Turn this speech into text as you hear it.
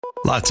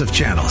Lots of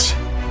channels,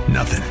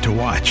 nothing to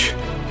watch,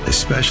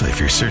 especially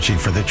if you're searching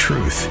for the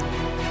truth.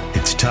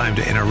 It's time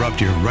to interrupt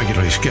your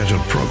regularly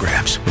scheduled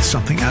programs with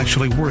something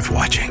actually worth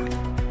watching.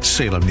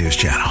 Salem News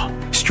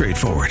Channel.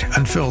 Straightforward,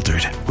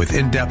 unfiltered, with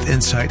in-depth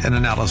insight and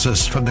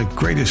analysis from the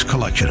greatest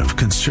collection of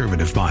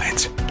conservative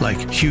minds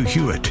like Hugh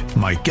Hewitt,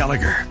 Mike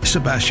Gallagher,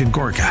 Sebastian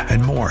Gorka,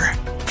 and more.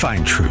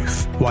 Find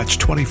truth. Watch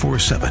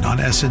 24/7 on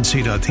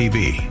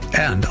snc.tv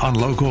and on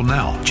Local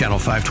Now, Channel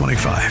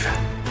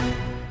 525.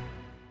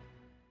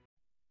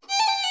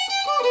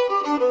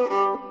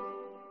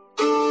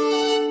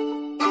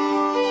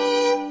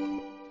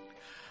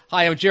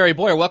 Hi, I'm Jerry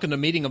Boyer. Welcome to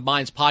Meeting of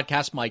Minds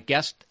podcast. My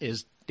guest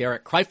is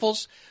Derek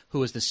Kreifels,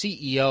 who is the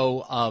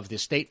CEO of the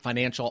State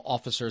Financial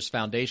Officers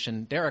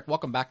Foundation. Derek,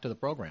 welcome back to the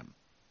program.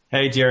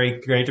 Hey, Jerry.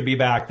 Great to be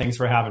back. Thanks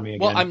for having me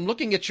again. Well, I'm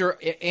looking at your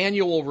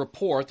annual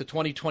report, the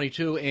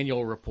 2022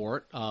 annual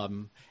report,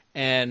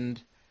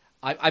 and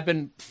I've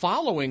been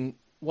following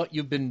what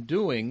you've been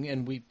doing,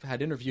 and we've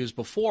had interviews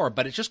before,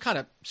 but it just kind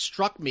of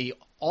struck me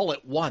all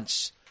at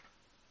once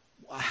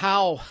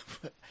how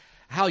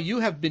you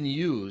have been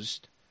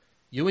used.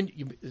 You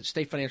and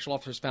State Financial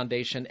Officers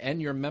Foundation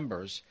and your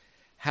members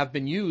have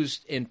been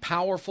used in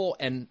powerful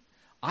and,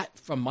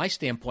 from my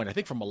standpoint, I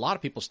think from a lot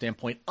of people's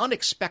standpoint,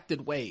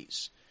 unexpected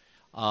ways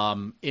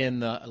in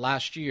the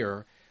last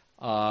year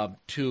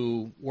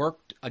to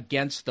work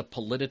against the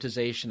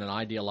politicization and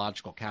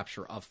ideological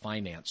capture of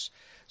finance.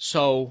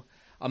 So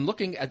I'm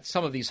looking at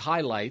some of these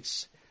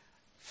highlights.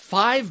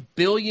 $5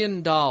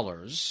 billion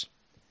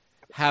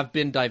have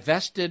been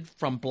divested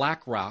from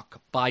BlackRock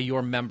by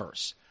your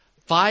members.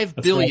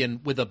 $5 billion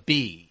with a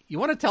B. You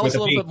want to tell us a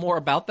little bit more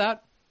about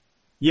that?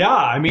 Yeah,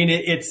 I mean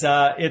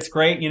it's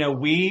great. You know,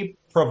 we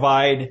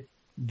provide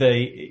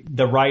the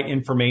right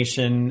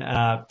information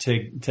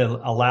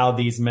to allow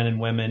these men and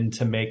women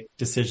to make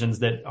decisions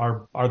that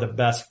are the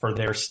best for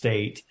their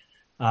state.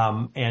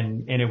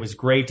 And it was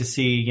great to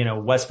see, you know,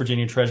 West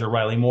Virginia Treasurer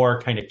Riley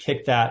Moore kind of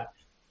kick that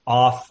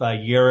off a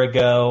year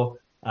ago.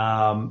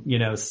 You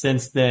know,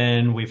 since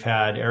then we've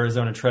had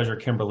Arizona Treasurer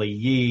Kimberly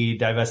Yee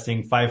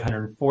divesting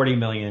 $540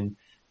 million.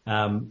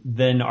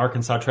 Then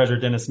Arkansas Treasurer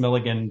Dennis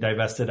Milligan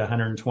divested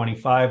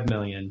 $125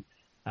 million.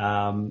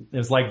 It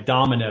was like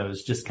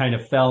dominoes, just kind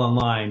of fell in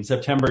line.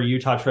 September,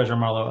 Utah Treasurer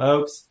Marlo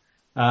Oaks,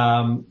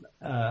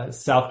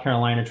 South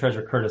Carolina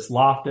Treasurer Curtis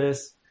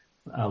Loftus,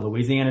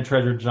 Louisiana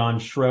Treasurer John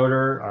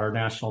Schroeder, our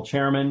national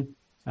chairman,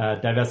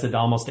 divested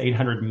almost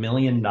 $800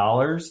 million.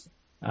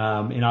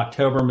 In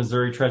October,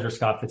 Missouri Treasurer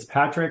Scott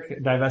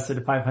Fitzpatrick divested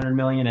 $500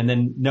 million. And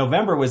then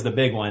November was the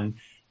big one.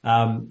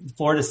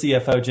 Florida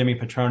CFO Jimmy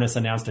Patronis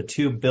announced a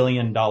 $2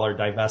 billion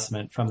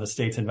divestment from the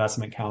state's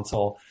investment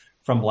council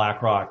from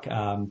BlackRock,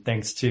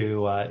 thanks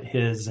to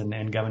his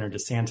and Governor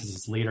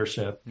DeSantis'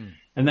 leadership.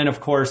 And then, of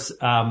course,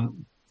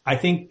 I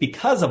think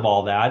because of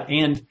all that,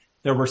 and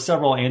there were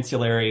several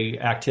ancillary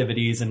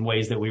activities and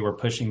ways that we were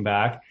pushing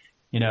back,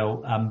 you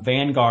know,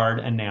 Vanguard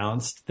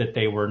announced that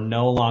they were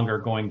no longer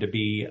going to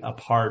be a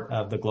part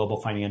of the Global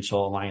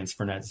Financial Alliance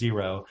for Net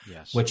Zero,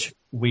 yes. Which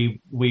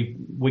we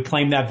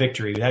claimed that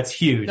victory. That's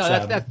huge.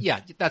 No,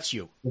 that's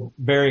you.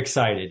 Very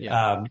excited.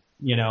 Yeah.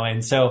 You know,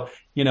 and so,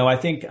 you know, I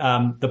think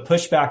the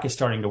pushback is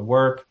starting to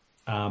work,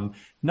 not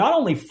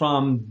only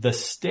from the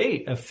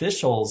state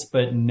officials,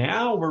 but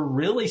now we're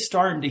really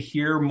starting to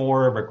hear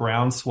more of a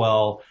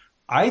groundswell,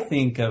 I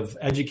think, of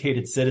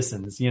educated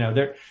citizens. You know,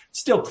 there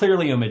still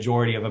clearly a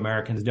majority of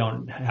Americans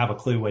don't have a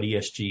clue what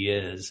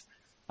ESG is.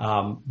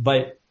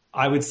 But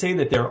I would say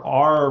that there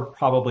are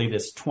probably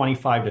this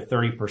 25 to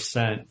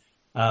 30%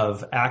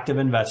 of active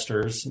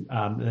investors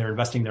that are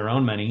investing their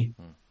own money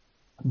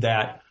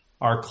that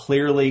are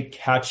clearly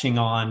catching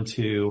on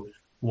to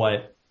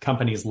what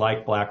companies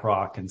like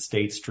BlackRock and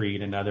State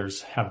Street and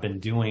others have been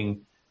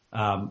doing,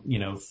 you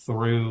know,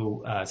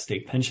 through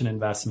state pension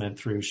investment,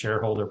 through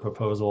shareholder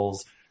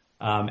proposals.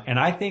 And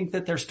I think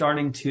that they're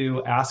starting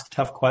to ask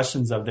tough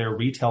questions of their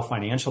retail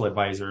financial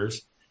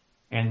advisors,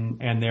 and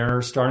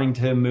they're starting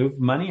to move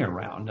money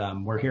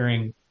around. We're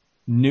hearing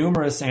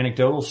numerous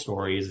anecdotal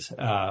stories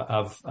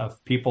of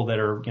people that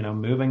are, you know,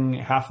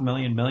 moving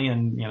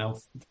 $500,000, you know,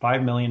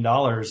 $5 million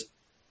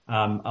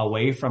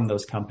away from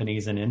those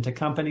companies and into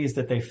companies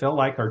that they feel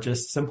like are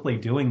just simply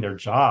doing their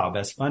job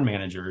as fund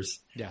managers.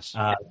 Yes.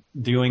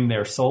 Doing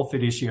their sole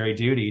fiduciary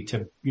duty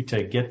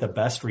to get the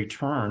best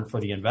return for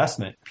the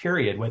investment,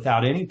 period,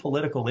 without any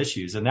political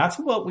issues. And that's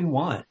what we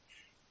want.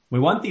 We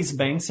want these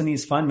banks and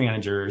these fund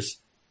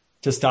managers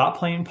to stop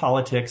playing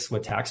politics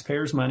with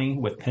taxpayers' money,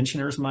 with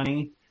pensioners'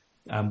 money.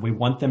 We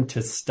want them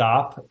to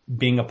stop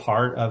being a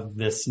part of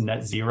this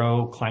net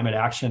zero climate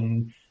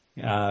action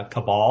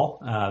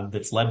cabal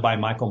that's led by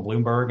Michael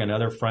Bloomberg and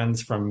other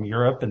friends from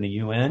Europe and the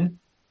UN.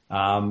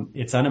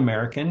 It's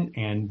un-American,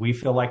 and we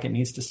feel like it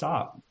needs to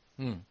stop.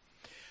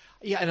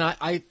 Yeah, and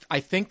I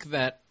think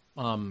that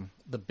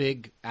the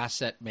big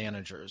asset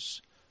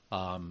managers,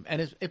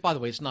 and by the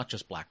way, it's not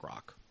just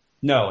BlackRock.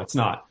 No, it's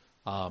not.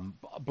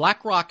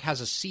 BlackRock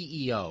has a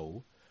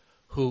CEO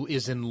who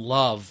is in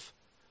love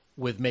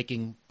with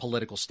making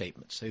political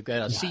statements. They've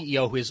got a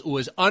CEO who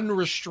is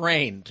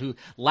unrestrained, who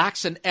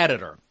lacks an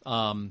editor.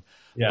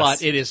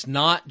 But it is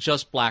not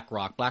just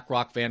BlackRock.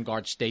 BlackRock,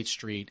 Vanguard, State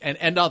Street,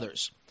 and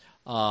others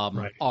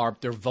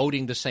they're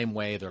voting the same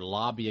way. They're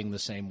lobbying the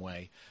same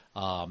way.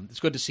 It's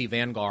good to see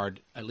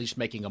Vanguard at least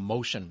making a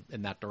motion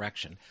in that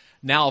direction.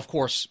 Now, of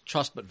course,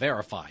 trust but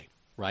verify,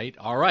 right?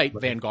 All right,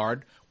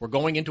 Vanguard, we're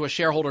going into a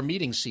shareholder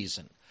meeting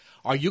season.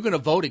 Are you going to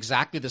vote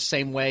exactly the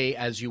same way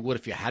as you would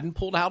if you hadn't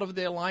pulled out of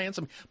the alliance?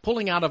 I mean,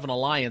 pulling out of an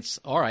alliance,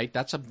 all right,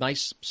 that's a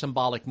nice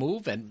symbolic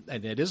move, and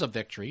it is a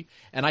victory.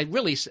 And I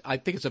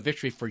think it's a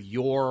victory for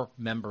your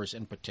members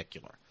in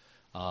particular.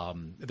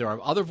 There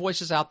are other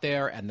voices out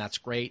there, and that's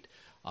great.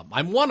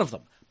 I'm one of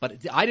them, but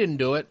I didn't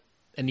do it,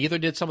 and neither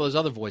did some of those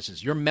other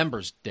voices. Your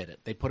members did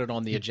it. They put it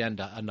on the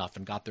agenda enough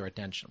and got their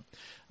attention.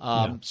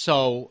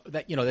 So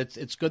that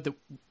it's good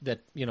that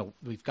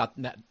we've got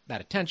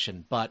that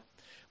attention, but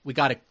we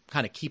got to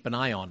kind of keep an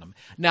eye on them.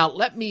 Now,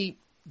 let me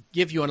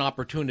give you an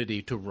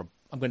opportunity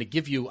I'm going to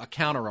give you a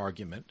counter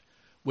argument,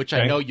 which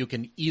I know you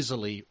can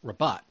easily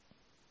rebut,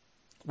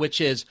 which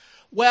is,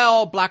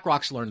 well,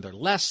 BlackRock's learned their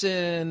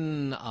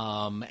lesson,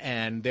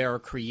 and they're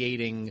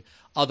creating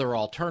other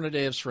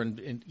alternatives for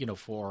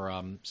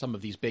some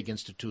of these big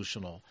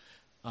institutional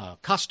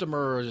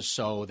customers,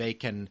 so they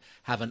can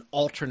have an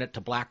alternate to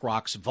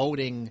BlackRock's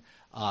voting.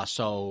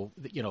 So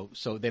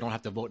they don't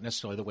have to vote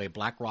necessarily the way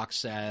BlackRock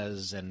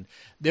says, and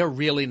they're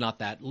really not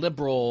that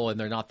liberal, and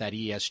they're not that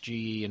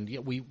ESG.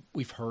 And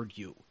we've heard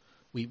you.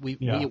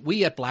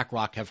 We at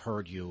BlackRock have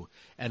heard you,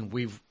 and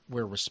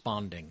we're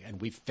responding,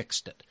 and we've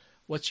fixed it.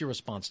 What's your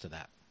response to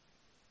that?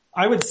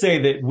 I would say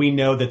that we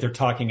know that they're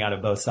talking out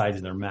of both sides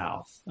of their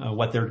mouth.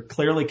 What they're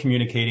clearly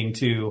communicating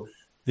to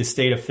the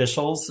state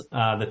officials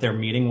that they're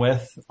meeting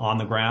with on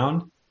the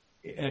ground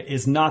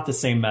is not the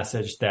same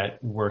message that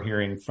we're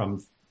hearing from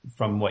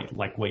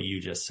what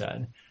you just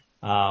said.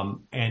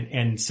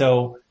 And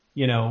so,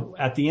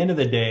 at the end of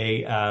the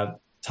day,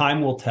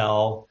 time will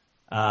tell.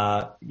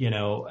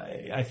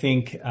 I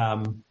think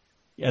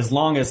as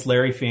long as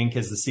Larry Fink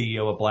is the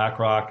CEO of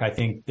BlackRock, I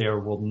think there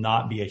will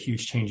not be a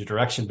huge change of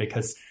direction,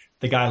 because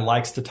the guy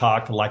likes to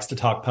talk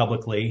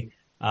publicly,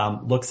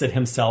 looks at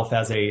himself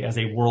as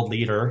a world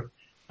leader,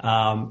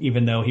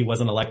 even though he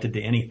wasn't elected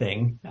to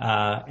anything.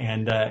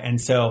 And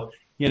so,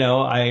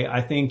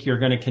 I think you're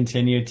going to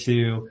continue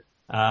to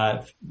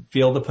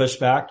feel the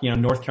pushback.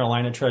 North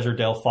Carolina Treasurer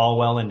Dale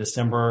Folwell in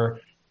December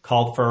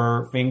called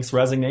for Fink's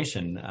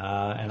resignation,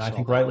 and I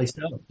think rightly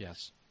so.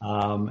 Yes.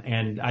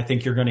 And I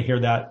think you're going to hear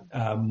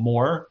that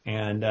more.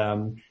 And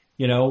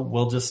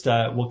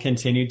we'll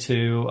continue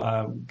to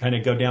kind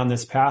of go down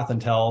this path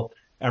until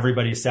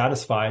everybody's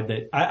satisfied.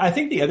 That I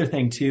think the other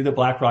thing too that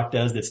BlackRock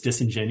does that's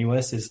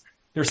disingenuous is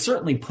they're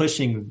certainly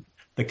pushing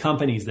the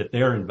companies that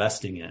they're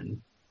investing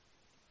in,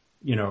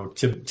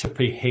 to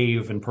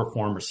behave and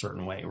perform a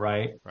certain way,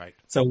 right? Right.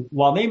 So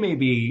while they may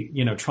be,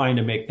 trying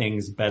to make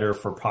things better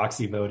for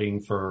proxy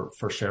voting for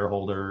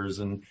shareholders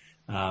and,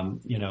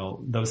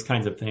 those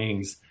kinds of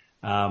things,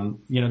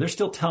 they're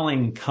still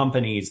telling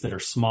companies that are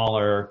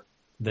smaller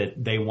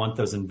that they want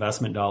those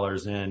investment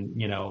dollars in,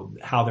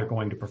 how they're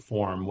going to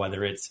perform,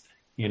 whether it's,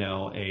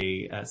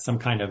 some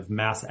kind of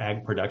mass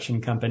ag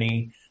production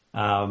company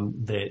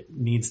that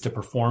needs to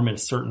perform in a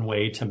certain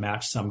way to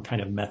match some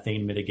kind of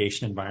methane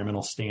mitigation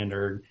environmental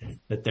standard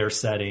that they're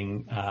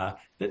setting.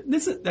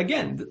 This is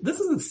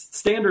a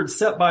standard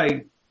set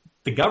by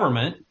the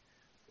government.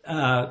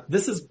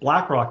 This is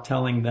BlackRock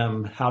telling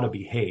them how to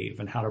behave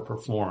and how to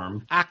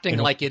perform. Acting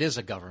like it is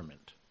a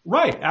government.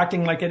 Right,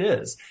 acting like it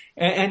is.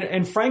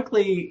 And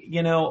frankly,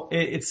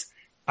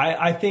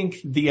 I think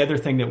the other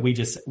thing that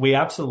we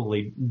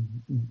absolutely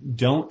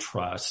don't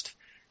trust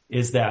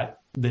is that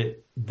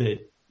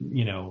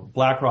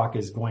BlackRock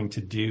is going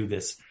to do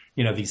this,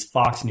 these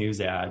Fox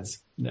News ads,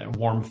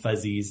 warm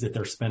fuzzies that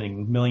they're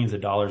spending millions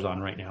of dollars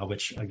on right now,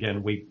 which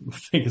again, we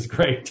think is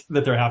great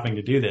that they're having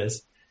to do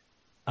this.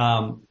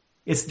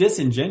 It's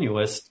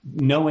disingenuous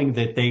knowing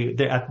that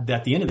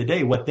at the end of the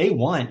day, what they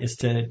want is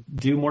to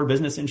do more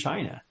business in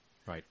China.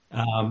 Right.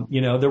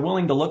 They're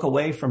willing to look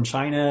away from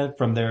China,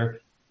 from their,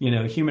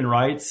 human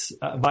rights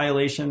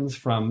violations,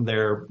 from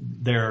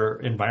their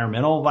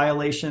environmental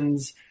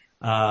violations.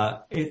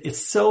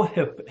 It's so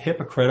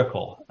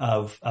hypocritical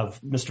of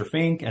Mr.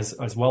 Fink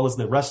as well as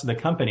the rest of the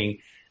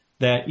company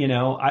that,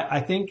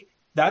 I think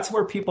that's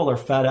where people are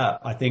fed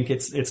up. I think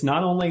it's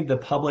not only the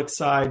public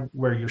side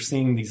where you're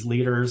seeing these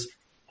leaders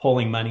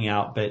pulling money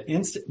out, but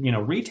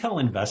retail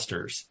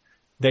investors,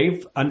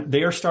 they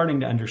are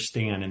starting to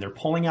understand, and they're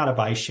pulling out of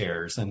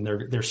iShares, and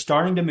they're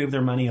starting to move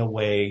their money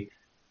away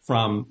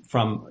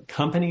from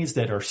companies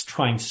that are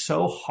trying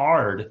so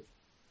hard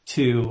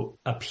to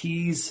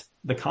appease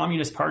the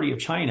Communist Party of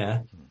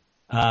China.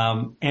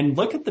 And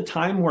look at the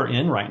time we're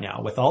in right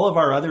now with all of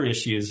our other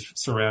issues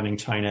surrounding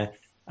China.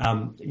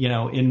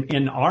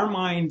 In our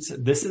minds,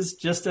 this is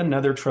just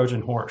another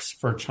Trojan horse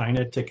for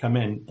China to come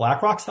in.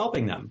 BlackRock's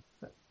helping them,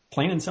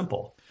 plain and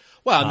simple.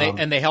 Well,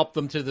 and they help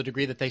them to the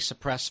degree that they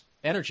suppress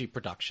energy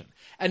production.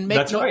 And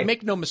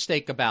make no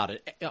mistake about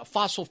it,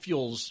 fossil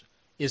fuels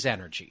is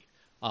energy,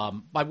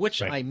 by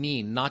which I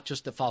mean not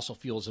just that fossil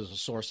fuels is a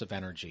source of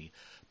energy,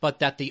 but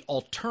that the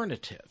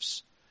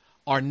alternatives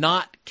are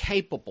not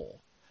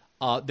capable.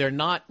 They're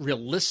not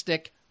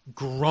realistic,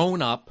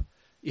 grown-up,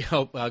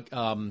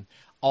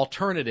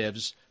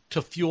 alternatives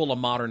to fuel a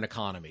modern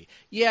economy.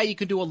 Yeah, you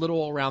can do a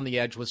little around the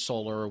edge with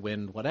solar or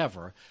wind,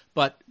 whatever.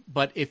 But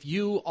if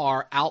you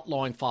are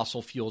outlawing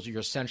fossil fuels, you're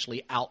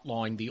essentially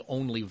outlawing the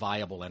only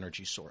viable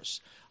energy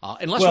source.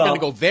 Unless you're going to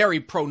go very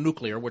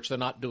pro-nuclear, which they're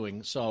not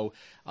doing. So,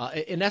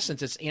 in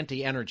essence, it's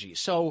anti-energy.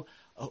 So,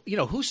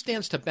 who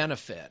stands to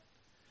benefit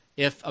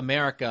if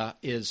America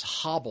is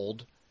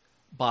hobbled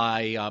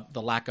by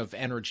the lack of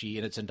energy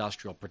in its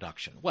industrial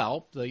production?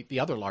 Well,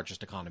 the other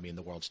largest economy in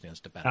the world stands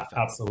to benefit.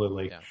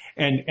 Absolutely. Yeah.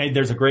 And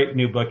there's a great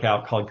new book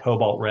out called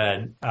Cobalt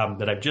Red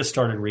that I've just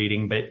started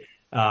reading, but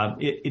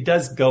it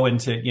does go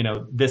into,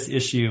 this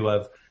issue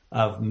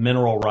of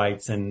mineral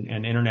rights and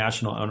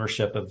international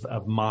ownership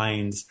of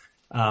mines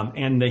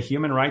and the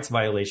human rights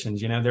violations.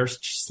 There's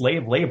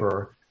slave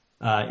labor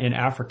in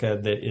Africa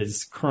that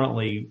is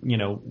currently,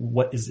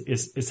 what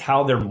is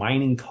how they're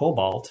mining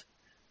cobalt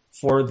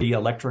for the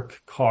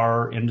electric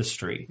car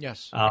industry.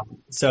 Yes.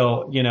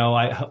 So,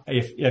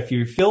 if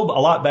you feel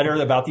a lot better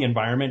about the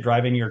environment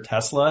driving your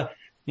Tesla,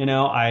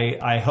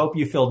 I hope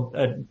you feel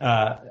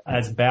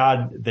as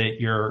bad that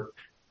your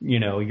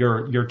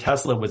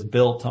Tesla was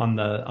built on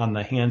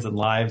the hands and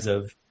lives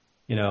of,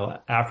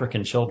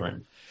 African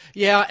children.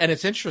 Yeah. And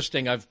it's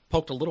interesting. I've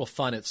poked a little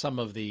fun at some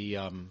of the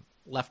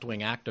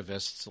left-wing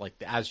activists like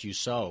the As You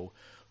Sow,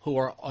 who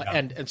are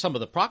and some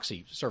of the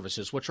proxy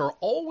services, which are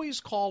always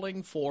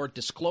calling for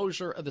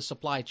disclosure of the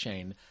supply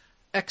chain,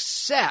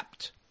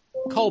 except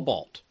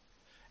cobalt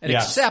and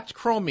except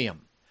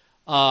chromium,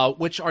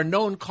 which are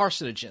known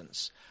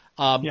carcinogens.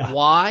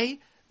 Why?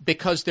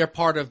 Because they're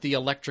part of the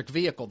electric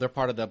vehicle. They're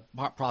part of the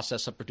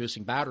process of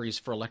producing batteries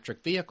for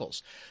electric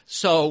vehicles.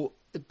 So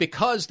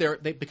because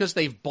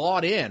they've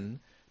bought in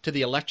to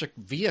the electric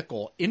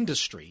vehicle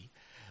industry,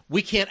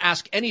 we can't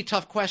ask any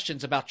tough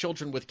questions about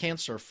children with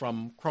cancer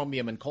from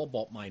chromium and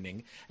cobalt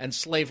mining and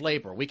slave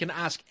labor. We can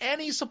ask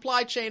any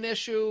supply chain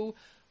issue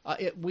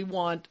we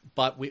want,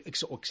 but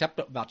except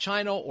about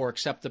China or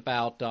except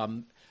about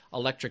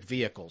electric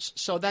vehicles.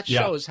 So that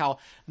shows how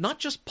not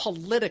just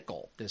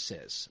political this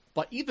is,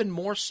 but even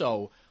more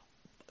so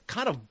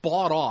kind of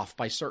bought off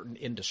by certain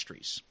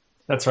industries.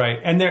 That's right.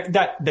 And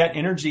that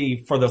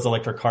energy for those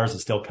electric cars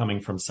is still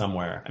coming from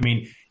somewhere. I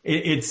mean,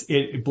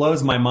 it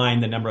blows my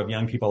mind the number of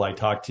young people I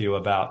talk to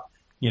about,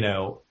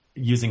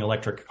 using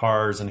electric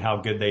cars and how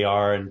good they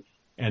are.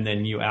 And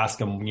then you ask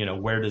them,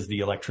 where does the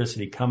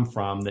electricity come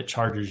from that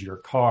charges your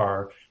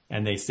car?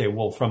 And they say,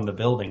 well, from the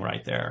building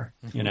right there,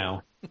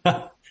 and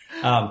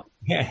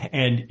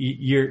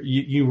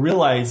you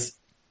realize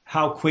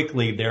how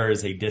quickly there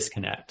is a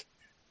disconnect.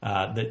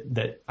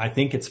 That I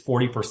think it's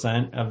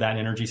 40% of that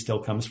energy still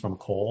comes from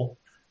coal.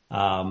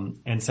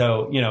 And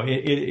so,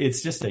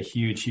 it's just a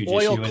huge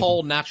oil, issue.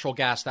 Coal, natural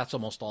gas, that's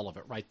almost all of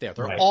it right there.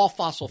 They're all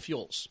fossil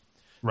fuels.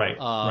 Right.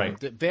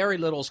 Very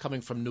little is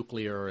coming from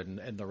nuclear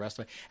and the rest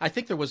of it. I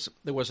think there was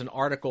an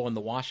article in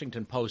the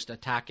Washington Post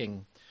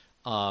attacking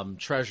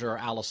Treasurer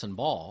Allison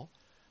Ball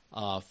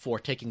for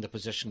taking the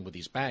position with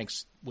these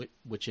banks,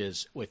 which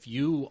is if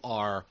you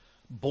are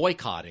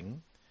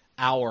boycotting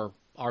our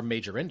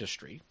major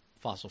industry,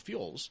 fossil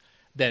fuels,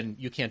 then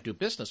you can't do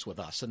business with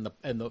us. And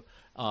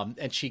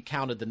she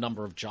counted the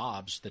number of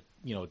jobs that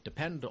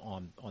depend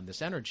on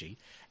this energy,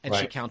 and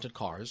she counted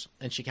cars,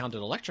 and she counted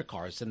electric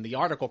cars, and the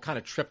article kind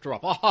of tripped her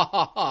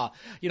up.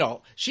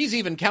 She's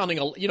even counting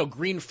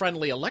green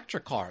friendly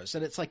electric cars,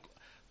 and it's like,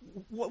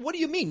 what do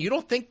you mean? You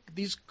don't think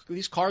these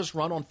cars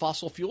run on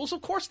fossil fuels?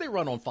 Of course they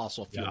run on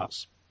fossil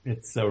fuels. Yeah,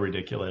 it's so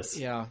ridiculous.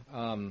 Yeah,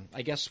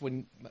 I guess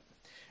when.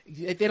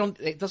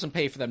 It doesn't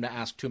pay for them to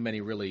ask too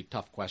many really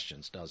tough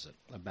questions, does it,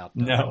 about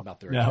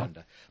their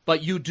agenda?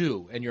 But you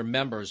do, and your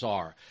members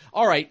are.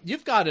 All right,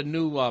 you've got a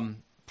new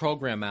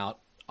program out,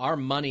 Our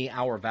Money,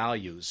 Our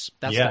Values.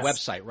 That's the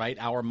website, right?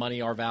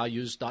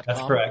 OurMoneyOurValues.com?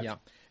 That's correct.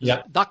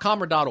 Yeah.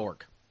 .com or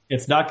 .org?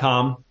 It's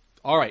 .com.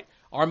 All right,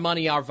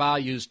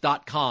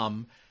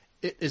 OurMoneyOurValues.com.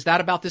 Is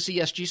that about this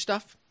ESG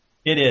stuff?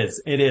 It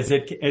is.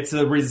 It's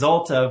a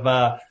result of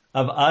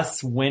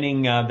us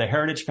winning the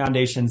Heritage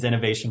Foundation's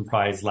Innovation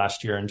Prize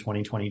last year in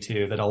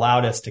 2022 that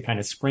allowed us to kind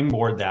of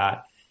springboard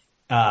that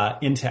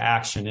into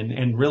action.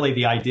 And really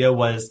the idea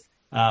was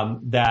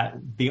that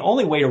the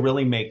only way to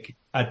really make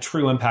a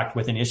true impact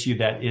with an issue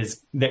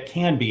that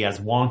can be as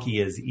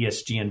wonky as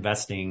ESG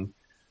investing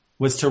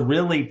was to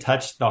really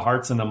touch the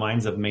hearts and the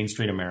minds of Main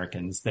Street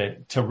Americans,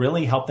 that to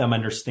really help them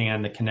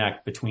understand the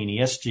connect between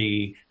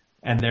ESG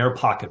and their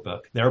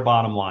pocketbook, their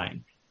bottom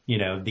line,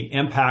 the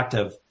impact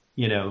of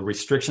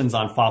restrictions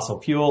on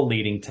fossil fuel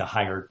leading to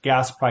higher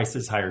gas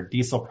prices, higher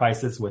diesel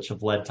prices, which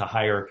have led to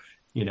higher,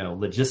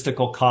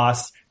 logistical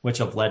costs, which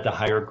have led to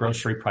higher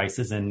grocery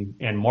prices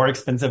and more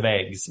expensive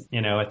eggs,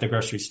 at the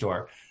grocery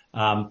store.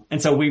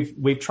 And so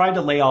we've tried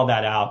to lay all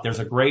that out. There's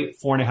a great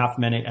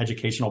 4.5-minute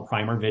educational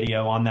primer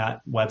video on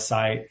that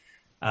website.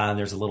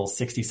 There's a little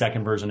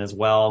 60-second version as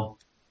well.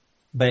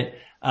 But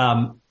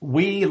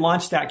we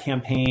launched that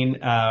campaign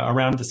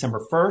around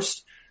December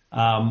 1st.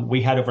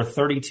 We had over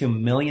 32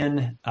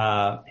 million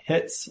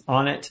hits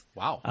on it.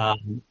 Wow.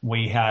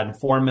 We had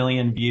 4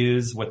 million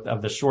views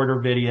of the shorter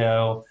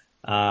video.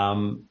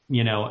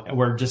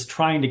 We're just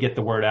trying to get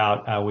the word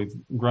out. We've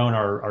grown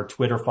our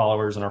Twitter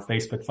followers and our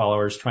Facebook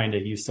followers, trying to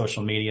use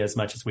social media as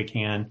much as we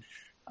can.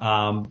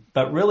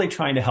 But really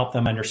trying to help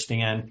them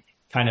understand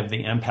kind of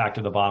the impact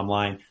of the bottom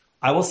line.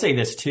 I will say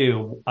this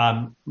too.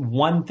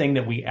 One thing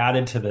that we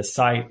added to the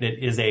site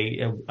that is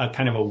a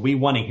kind of a we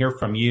want to hear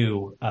from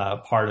you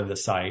part of the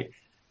site,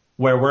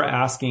 where we're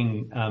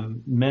asking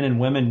men and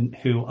women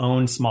who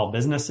own small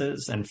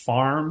businesses and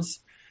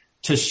farms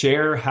to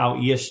share how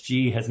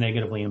ESG has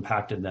negatively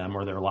impacted them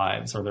or their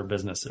lives or their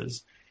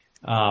businesses.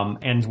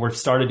 And we've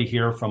started to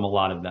hear from a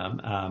lot of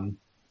them.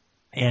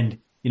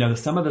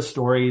 Some of the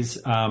stories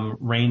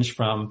range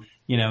from,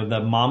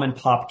 the mom and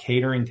pop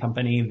catering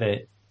company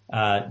that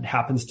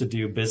happens to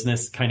do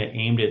business kind of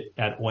aimed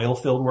at oil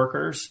field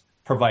workers,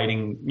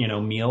 providing,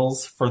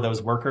 meals for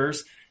those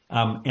workers.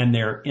 And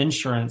their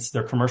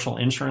commercial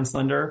insurance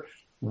lender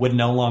would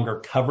no longer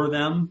cover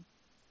them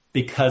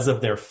because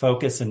of their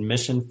focus and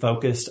mission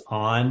focused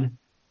on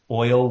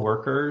oil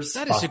workers.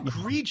 That is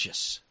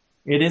egregious.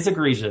 It is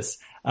egregious.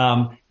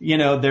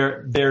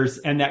 There's,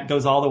 and that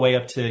goes all the way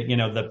up to,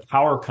 the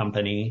power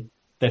company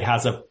that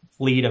has a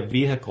fleet of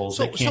vehicles.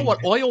 So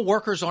what, oil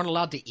workers aren't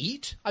allowed to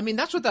eat? I mean,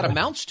 that's what that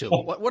amounts to.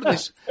 What are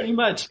these? Pretty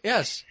much.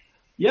 Yes.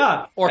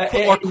 Yeah. Or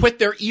quit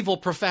their evil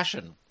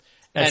profession.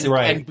 That's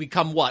right. And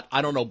become what?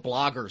 I don't know,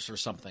 bloggers or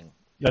something.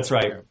 That's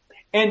right.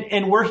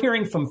 And we're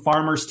hearing from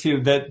farmers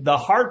too, that the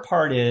hard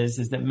part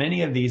is that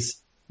many of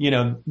these,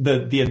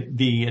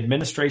 the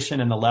administration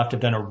and the left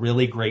have done a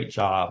really great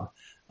job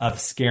of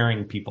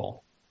scaring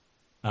people,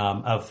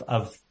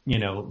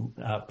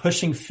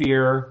 pushing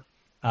fear,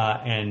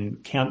 and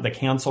the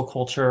cancel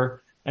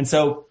culture. And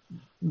so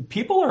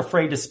people are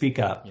afraid to speak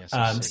up. Yes,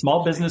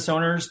 small business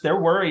owners, they're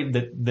worried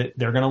that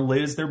they're going to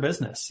lose their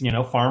business.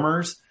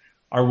 Farmers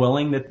are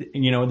willing that,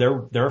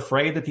 they're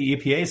afraid that the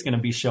EPA is going to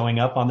be showing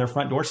up on their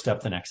front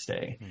doorstep the next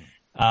day.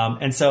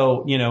 And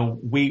so,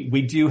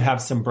 we do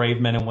have some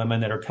brave men and women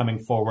that are coming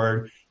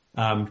forward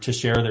to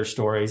share their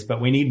stories,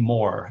 but we need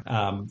more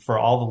for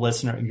all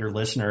the your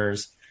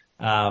listeners.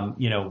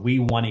 We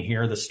want to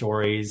hear the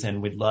stories,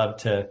 and we'd love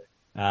to,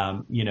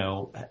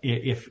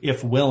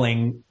 if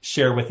willing,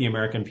 share with the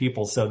American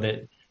people so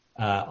that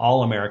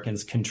all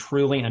Americans can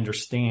truly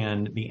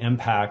understand the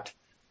impact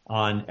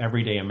on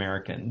everyday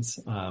Americans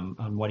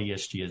on what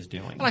ESG is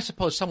doing. And I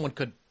suppose someone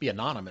could be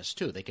anonymous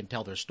too. They can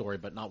tell their story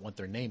but not want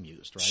their name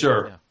used, right?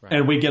 Sure. Yeah, right.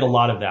 And we get a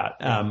lot of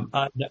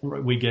that.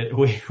 We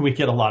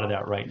get a lot of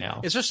that right now.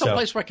 Is there some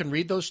place where I can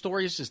read those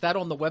stories? Is that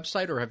on the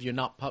website, or have you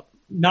not?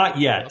 Not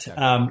yet.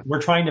 Okay.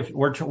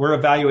 We're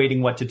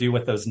evaluating what to do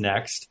with those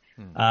next.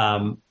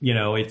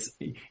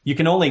 You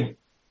can only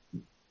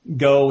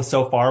go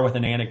so far with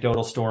an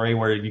anecdotal story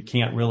where you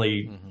can't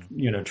really,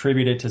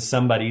 attribute it to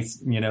somebody,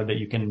 that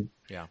you can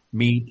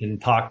meet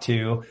and talk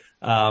to.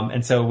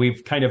 And so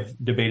we've kind of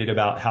debated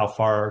about how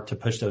far to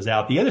push those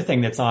out. The other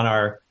thing that's on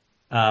our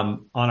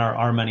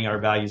Our Money, Our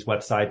Values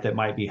website that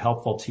might be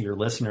helpful to your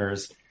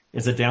listeners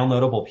is a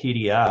downloadable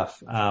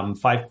PDF,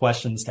 5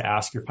 questions to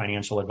ask your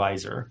financial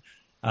advisor,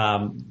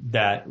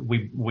 that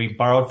we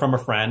borrowed from a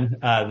friend,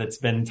 that's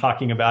been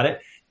talking about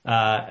it.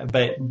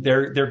 But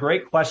they're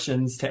great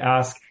questions to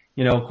ask.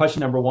 Question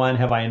number 1,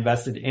 have I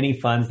invested any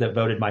funds that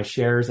voted my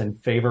shares in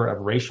favor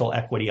of racial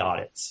equity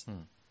audits?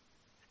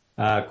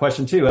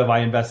 Question 2, have I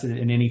invested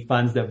in any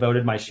funds that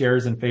voted my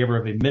shares in favor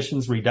of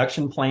emissions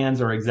reduction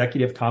plans or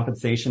executive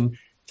compensation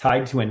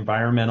tied to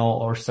environmental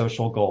or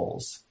social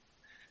goals?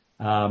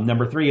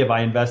 Number 3, have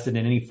I invested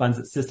in any funds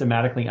that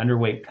systematically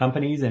underweight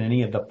companies in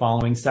any of the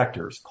following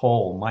sectors: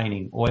 coal,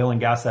 mining, oil and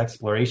gas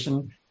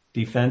exploration,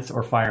 defense,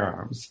 or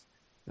firearms?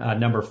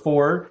 Number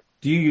 4,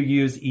 do you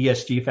use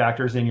ESG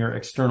factors in your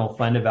external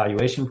fund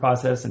evaluation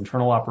process,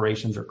 internal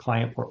operations, or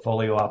client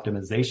portfolio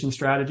optimization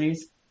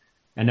strategies?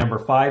 And number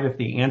 5, if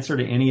the answer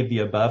to any of the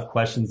above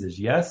questions is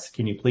yes,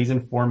 can you please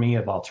inform me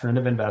of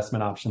alternative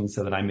investment options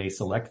so that I may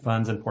select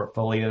funds and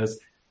portfolios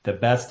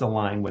that best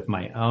align with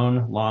my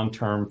own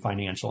long-term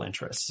financial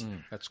interests?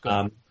 That's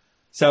good.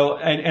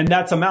 And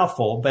that's a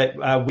mouthful,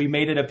 but we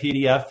made it a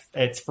PDF.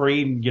 It's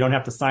free. You don't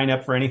have to sign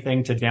up for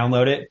anything to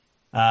download it.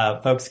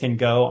 Folks can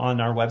go on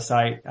our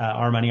website,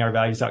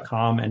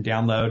 ourmoneyourvalues.com, and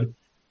download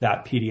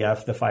that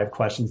PDF, the 5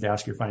 questions to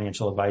ask your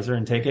financial advisor,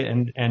 and take it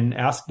and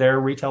ask their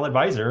retail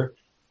advisor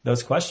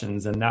those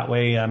questions. And that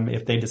way,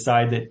 if they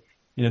decide that,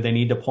 they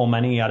need to pull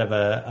money out of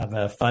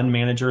a fund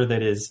manager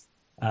that is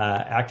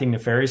acting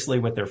nefariously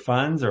with their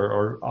funds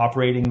or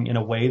operating in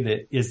a way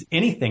that is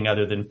anything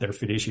other than their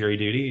fiduciary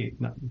duty,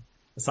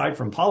 aside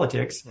from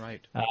politics,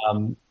 right,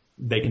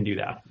 they can do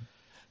that.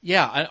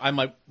 Yeah, I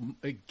might,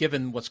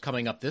 given what's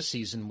coming up this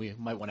season, we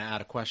might want to add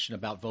a question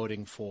about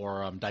voting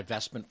for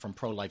divestment from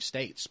pro-life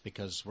states,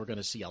 because we're going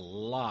to see a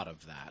lot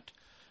of that.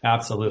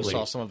 Absolutely. We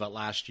saw some of it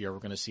last year. We're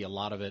going to see a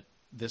lot of it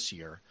this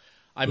year.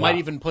 I might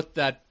even put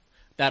that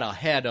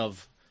ahead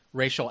of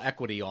racial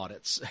equity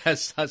audits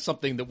as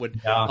something that would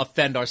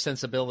offend our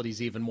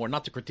sensibilities even more.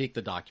 Not to critique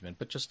the document,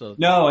 but just to...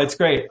 No, it's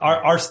great.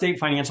 Our state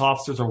financial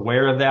officers are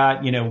aware of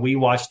that. We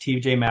watched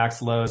TJ Maxx,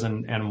 Lowe's,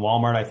 and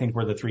Walmart. I think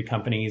were the three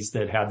companies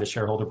that had the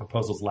shareholder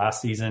proposals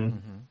last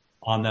season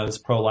on those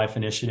pro-life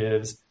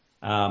initiatives.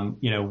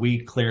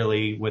 We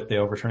clearly, with the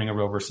overturning of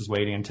Roe versus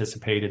Wade,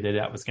 anticipated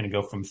that was going to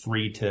go from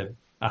 3 to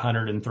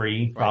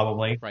 103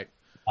 probably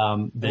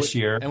this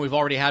year. And we've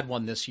already had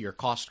one this year,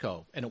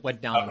 Costco, and it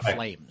went down in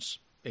flames.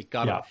 It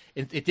got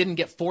it didn't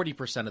get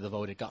 40% of the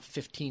vote. It got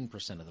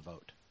 15% of the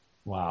vote.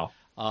 Wow.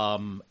 I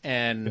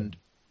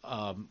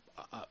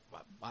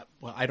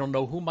don't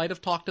know who might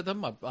have talked to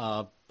them,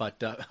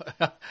 but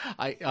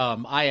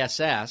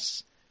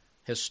ISS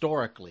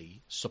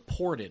historically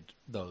supported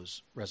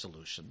those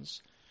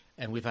resolutions.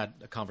 And we've had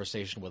a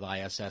conversation with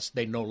ISS.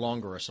 They no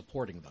longer are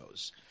supporting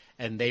those.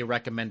 And they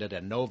recommended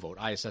a no vote.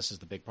 ISS is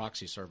the big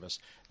proxy service.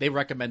 They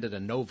recommended a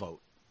no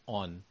vote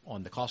on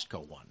the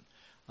Costco one.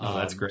 Oh,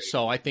 that's great.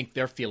 So I think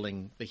they're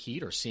feeling the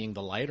heat or seeing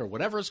the light or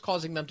whatever is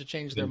causing them to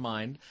change their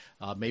mind,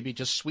 maybe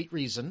just sweet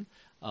reason.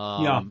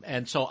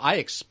 And so I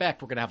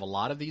expect we're going to have a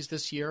lot of these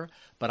this year,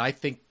 but I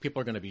think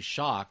people are going to be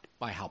shocked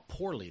by how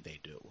poorly they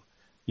do.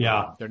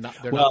 Yeah. They're not.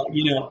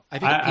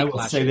 I will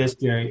say this,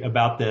 Jerry,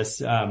 about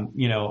this.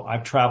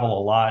 I've traveled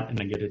a lot and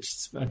I get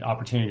an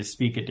opportunity to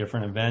speak at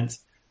different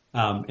events.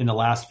 In the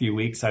last few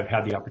weeks, I've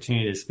had the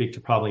opportunity to speak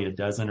to probably a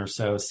dozen or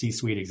so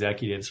C-suite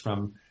executives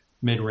from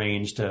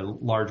mid-range to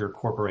larger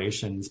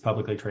corporations,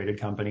 publicly traded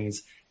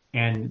companies.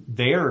 And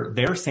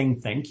they're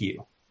saying thank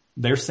you.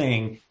 They're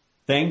saying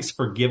thanks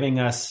for giving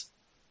us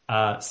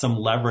some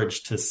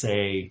leverage to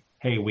say,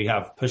 hey, we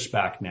have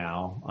pushback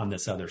now on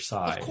this other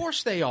side. Of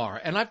course they are.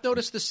 And I've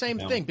noticed the same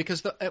thing,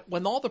 because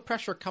when all the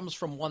pressure comes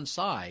from one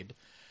side,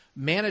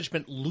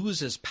 management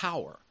loses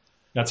power.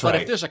 That's right.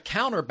 But if there's a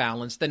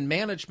counterbalance, then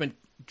management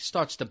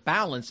starts to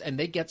balance and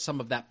they get some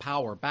of that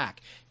power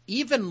back.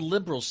 Even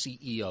liberal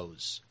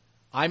CEOs,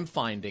 I'm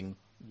finding,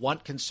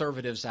 want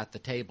conservatives at the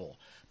table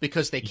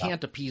because they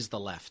can't appease the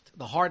left.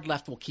 The hard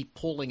left will keep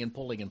pulling and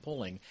pulling and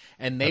pulling.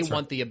 And they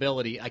want the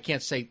ability, I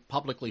can't say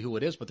publicly who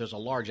it is, but there's a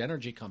large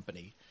energy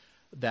company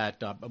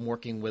that I'm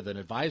working with an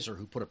advisor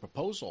who put a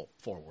proposal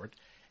forward.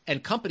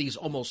 And companies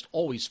almost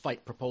always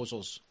fight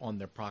proposals on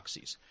their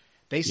proxies.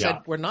 They said,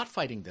 we're not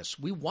fighting this.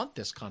 We want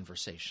this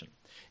conversation.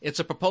 It's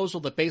a proposal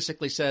that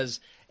basically says,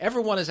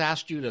 everyone has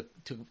asked you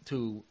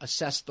to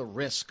assess the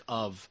risk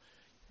of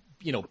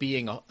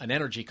being an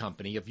energy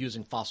company, of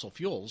using fossil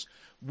fuels.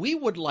 We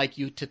would like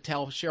you to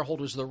tell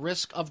shareholders the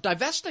risk of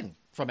divesting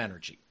from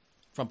energy,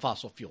 from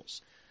fossil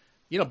fuels,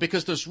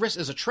 because there's risk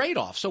as a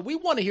trade-off. So we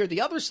want to hear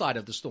the other side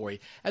of the story.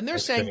 And they're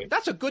saying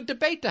that's a good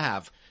debate to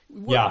have.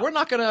 We're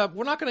not going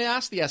to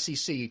ask the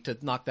SEC to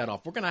knock that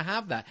off. We're going to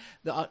have that.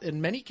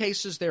 In many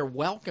cases, they're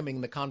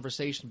welcoming the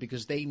conversation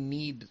because they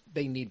need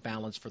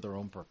balance for their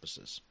own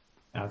purposes.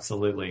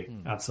 Absolutely.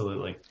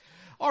 Absolutely.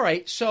 All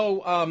right.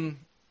 So,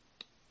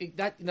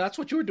 that's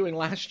what you were doing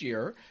last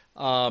year.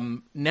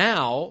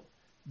 Now,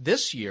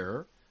 this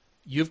year,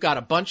 you've got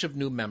a bunch of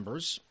new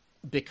members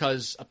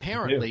because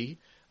apparently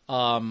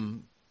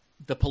the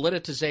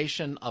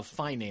politicization of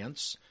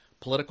finance,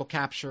 political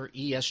capture,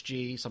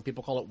 ESG, some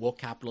people call it woke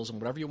capitalism,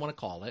 whatever you want to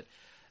call it,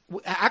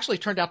 actually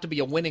turned out to be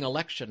a winning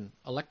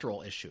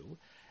electoral issue.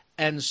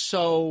 And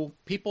so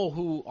people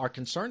who are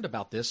concerned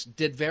about this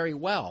did very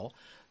well.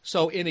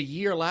 So in a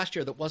year last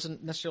year that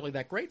wasn't necessarily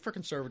that great for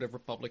conservative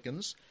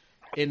Republicans,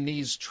 in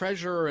these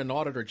Treasurer and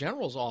Auditor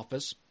General's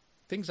office,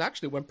 things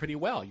actually went pretty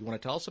well. You want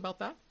to tell us about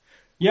that?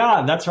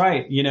 Yeah, that's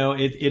right.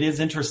 It is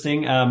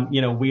interesting.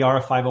 We are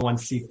a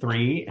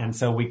 501c3, and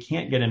so we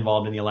can't get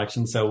involved in the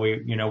election. So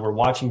we're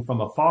watching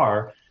from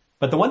afar.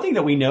 But the one thing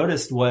that we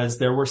noticed was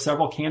there were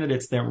several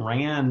candidates that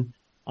ran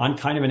on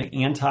kind of an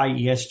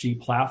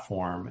anti-ESG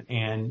platform.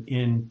 And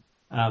in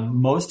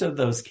most of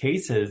those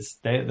cases,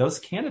 those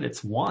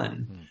candidates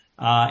won.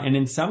 And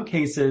in some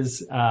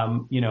cases,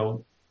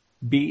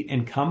 beat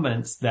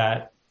incumbents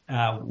that,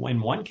 in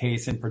one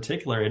case in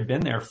particular, had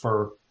been there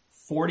for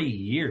 40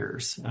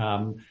 years.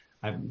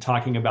 I'm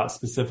talking about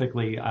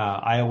specifically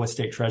Iowa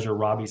State Treasurer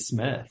Robbie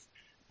Smith.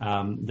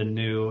 The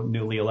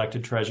newly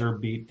elected treasurer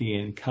beat the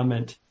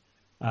incumbent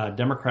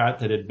Democrat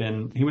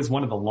that he was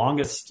one of the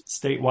longest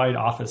statewide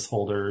office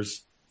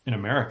holders in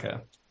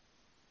America.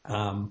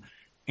 And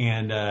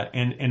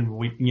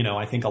we,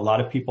 I think a lot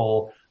of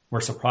people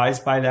were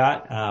surprised by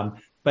that.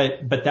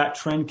 But that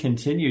trend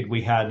continued.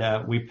 We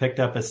picked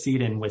up a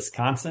seat in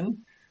Wisconsin,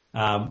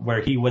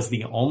 where he was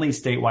the only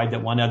statewide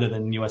that won other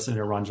than U.S.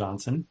 Senator Ron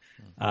Johnson,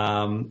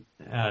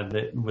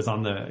 that was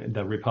on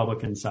the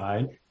Republican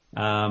side.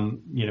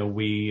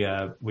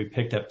 We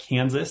picked up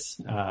Kansas,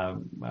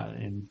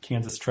 and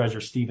Kansas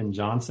Treasurer Stephen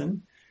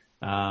Johnson.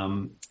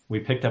 We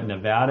picked up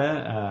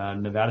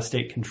Nevada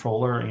State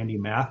Controller Andy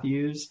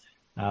Matthews.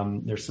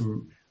 There's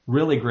some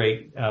really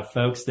great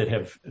folks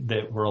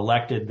that were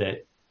elected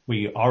that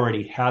we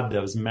already had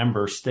those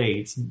member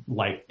states,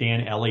 like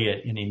Dan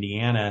Elliott in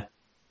Indiana,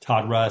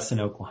 Todd Russ in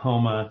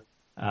Oklahoma,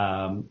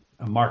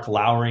 Mark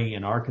Lowry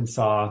in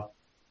Arkansas.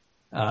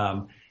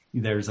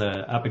 There's a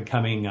up and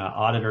coming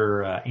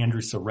auditor,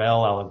 Andrew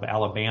Sorrell out of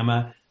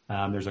Alabama.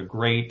 There's a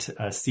great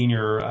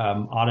senior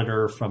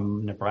auditor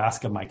from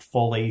Nebraska, Mike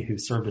Foley, who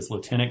served as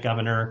lieutenant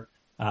governor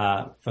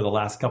for the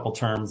last couple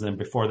terms. And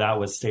before that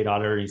was state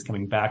auditor. He's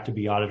coming back to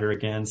be auditor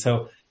again.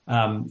 So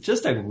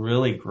just a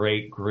really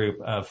great group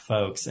of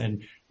folks,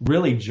 and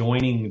really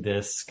joining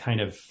this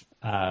kind of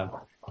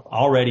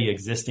already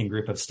existing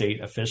group of state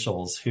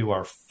officials who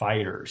are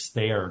fighters.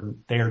 They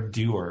are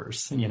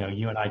doers. You know,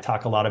 you and I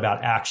talk a lot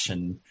about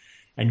action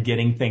and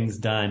getting things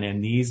done.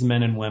 And these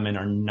men and women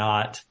are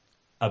not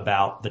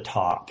about the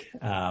talk.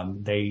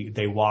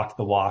 They walk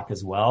the walk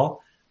as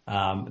well.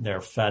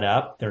 They're fed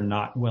up. They're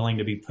not willing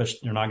to be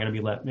pushed. They're not going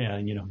to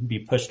be be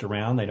pushed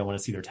around. They don't want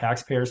to see their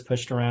taxpayers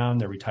pushed around,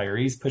 their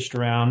retirees pushed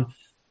around.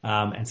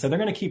 And so they're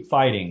going to keep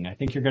fighting. I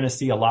think you're going to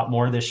see a lot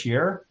more this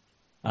year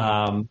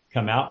come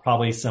out,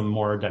 probably some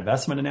more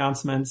divestment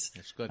announcements.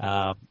 That's good.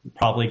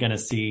 Probably going to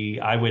see,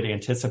 I would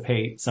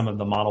anticipate some of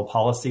the model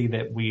policy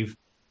that we've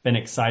been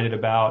excited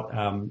about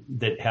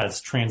that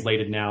has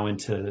translated now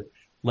into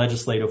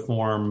legislative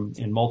form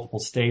in multiple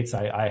states.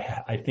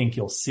 I think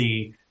you'll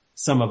see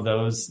some of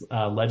those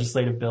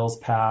legislative bills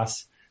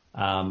pass.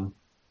 And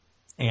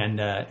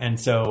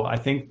so I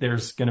think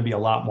there's going to be a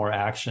lot more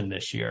action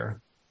this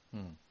year.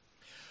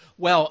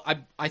 Well,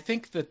 I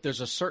think that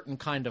there's a certain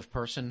kind of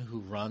person who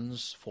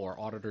runs for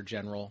auditor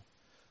general,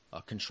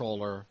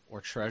 controller, or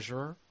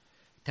treasurer.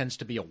 Tends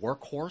to be a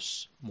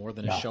workhorse more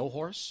than a show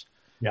horse.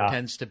 Yeah.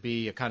 Tends to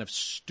be a kind of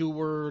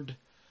steward,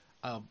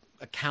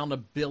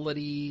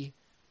 accountability,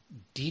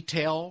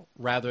 detail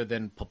rather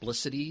than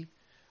publicity.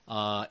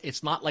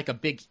 It's not like a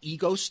big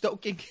ego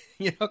stoking,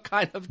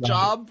 kind of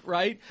job,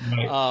 right?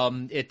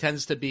 It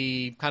tends to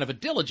be kind of a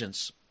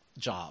diligence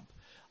job.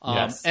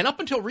 Yes. And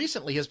up until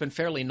recently has been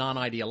fairly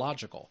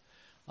non-ideological.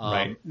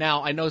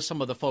 Now, I know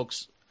some of the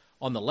folks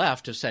on the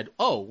left have said,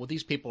 oh, well,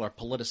 these people are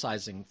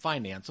politicizing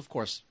finance. Of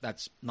course,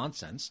 that's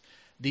nonsense.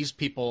 These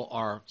people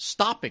are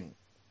stopping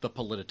the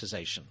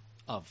politicization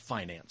of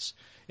finance.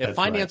 If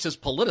finance is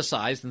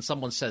politicized and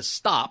someone says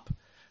stop,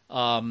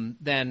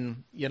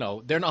 then,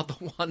 they're not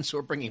the ones who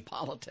are bringing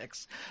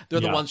politics.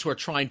 They're the ones who are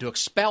trying to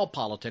expel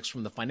politics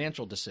from the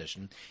financial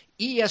decision.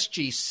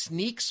 ESG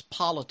sneaks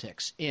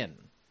politics in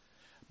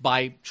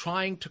by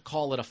trying to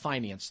call it a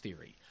finance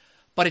theory.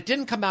 But it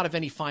didn't come out of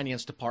any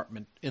finance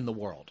department in the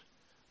world.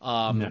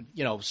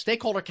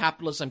 Stakeholder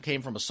capitalism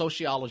came from a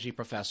sociology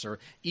professor.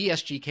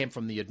 ESG came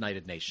from the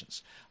United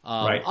Nations.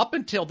 Up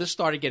until this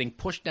started getting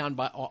pushed down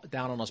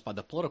on us by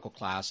the political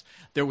class,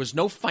 there was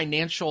no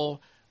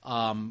financial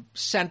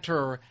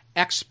center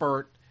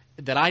expert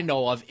that I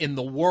know of in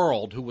the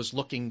world who was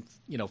looking,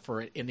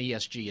 for an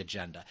ESG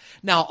agenda.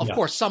 Now, of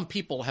course, some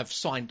people have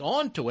signed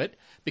on to it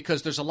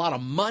because there's a lot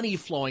of money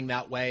flowing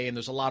that way, and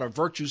there's a lot of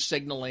virtue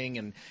signaling,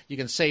 and you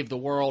can save the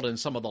world, and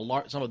some of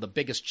the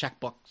biggest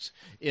checkbooks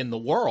in the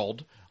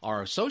world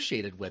are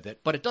associated with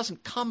it. But it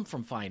doesn't come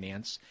from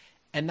finance,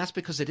 and that's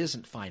because it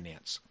isn't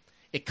finance.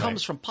 It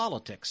comes from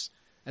politics,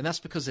 and that's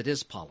because it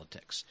is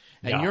politics.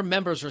 And your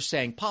members are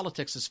saying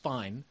politics is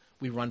fine.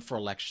 We run for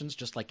elections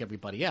just like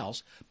everybody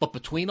else. But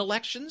between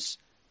elections,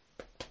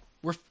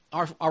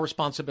 our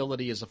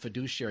responsibility is a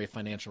fiduciary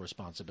financial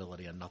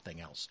responsibility and nothing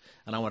else.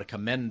 And I want to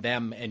commend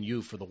them and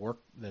you for the work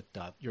that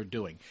you're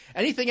doing.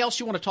 Anything else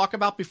you want to talk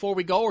about before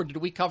we go, or did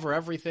we cover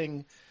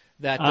everything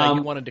that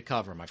you wanted to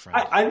cover, my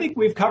friend? I think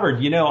we've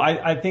covered.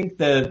 I think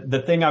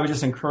the thing I would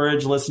just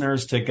encourage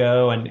listeners to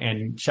go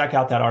and check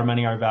out that Our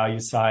Money, Our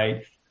Values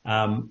site.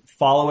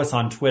 Follow us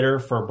on Twitter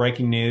for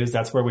breaking news.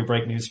 That's where we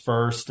break news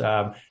first.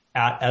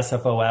 At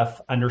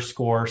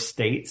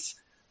SFOF_states,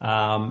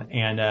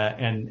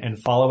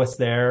 and follow us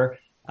there.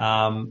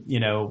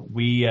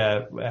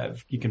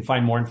 You can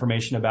find more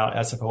information about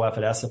SFOF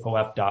at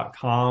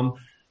SFOF.com.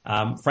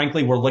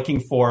 Frankly, we're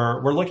looking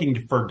for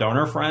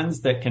donor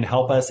friends that can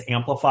help us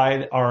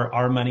amplify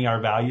our Money,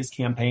 Our Values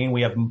campaign.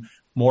 We have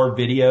more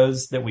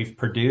videos that we've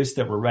produced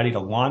that we're ready to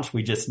launch.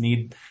 We just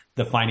need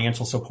the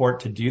financial support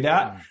to do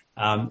that.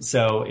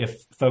 So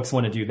if folks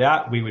want to do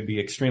that, we would be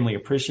extremely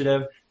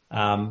appreciative.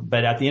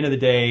 But at the end of the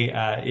day,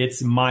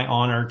 it's my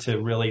honor to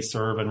really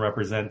serve and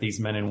represent these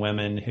men and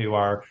women who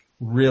are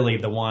really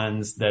the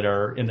ones that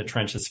are in the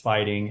trenches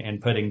fighting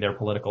and putting their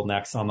political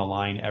necks on the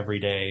line every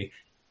day.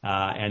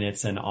 And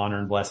it's an honor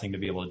and blessing to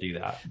be able to do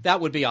that. That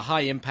would be a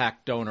high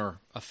impact donor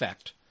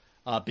effect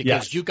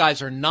because you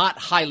guys are not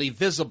highly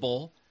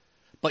visible,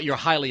 but you're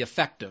highly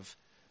effective.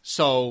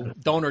 So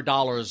donor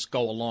dollars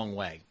go a long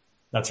way.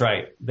 That's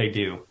right. They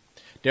do.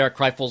 Derek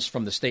Kreifels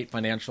from the State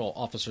Financial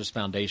Officers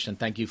Foundation,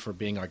 thank you for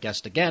being our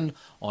guest again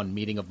on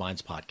Meeting of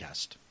Minds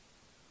podcast.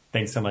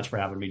 Thanks so much for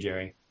having me,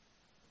 Jerry.